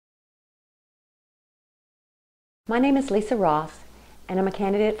My name is Lisa Ross, and I'm a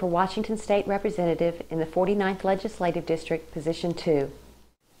candidate for Washington State Representative in the 49th Legislative District, Position 2.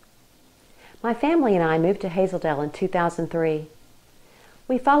 My family and I moved to Hazeldale in 2003.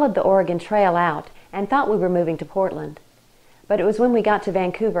 We followed the Oregon Trail out and thought we were moving to Portland, but it was when we got to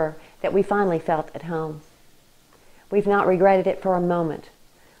Vancouver that we finally felt at home. We've not regretted it for a moment.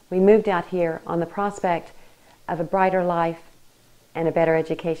 We moved out here on the prospect of a brighter life and a better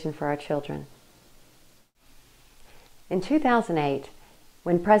education for our children. In 2008,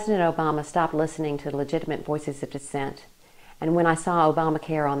 when President Obama stopped listening to legitimate voices of dissent, and when I saw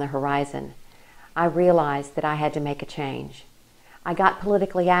Obamacare on the horizon, I realized that I had to make a change. I got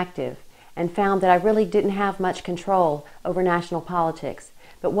politically active and found that I really didn't have much control over national politics,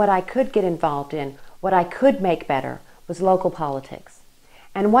 but what I could get involved in, what I could make better, was local politics.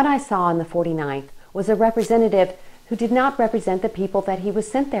 And what I saw in the 49th was a representative who did not represent the people that he was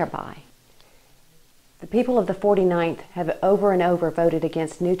sent there by. The people of the 49th have over and over voted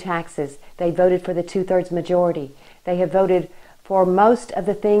against new taxes. They voted for the two-thirds majority. They have voted for most of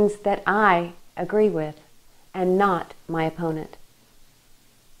the things that I agree with, and not my opponent.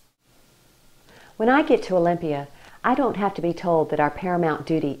 When I get to Olympia, I don't have to be told that our paramount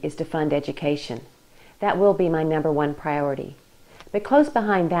duty is to fund education. That will be my #1 priority. But close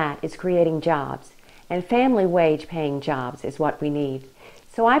behind that is creating jobs, and family wage paying jobs is what we need.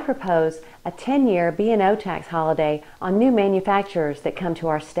 So I propose a 10-year B&O tax holiday on new manufacturers that come to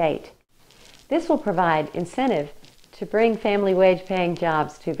our state. This will provide incentive to bring family wage paying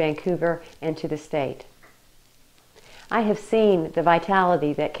jobs to Vancouver and to the state. I have seen the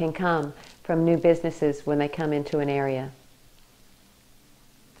vitality that can come from new businesses when they come into an area.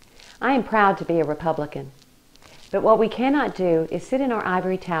 I am proud to be a Republican, but what we cannot do is sit in our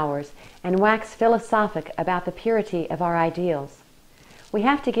ivory towers and wax philosophic about the purity of our ideals. We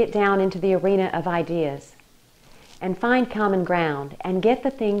have to get down into the arena of ideas and find common ground and get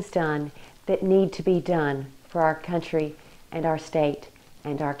the things done that need to be done for our country and our state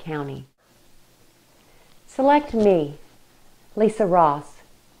and our county. Select me, Lisa Ross.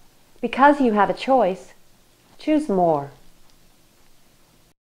 Because you have a choice, choose more.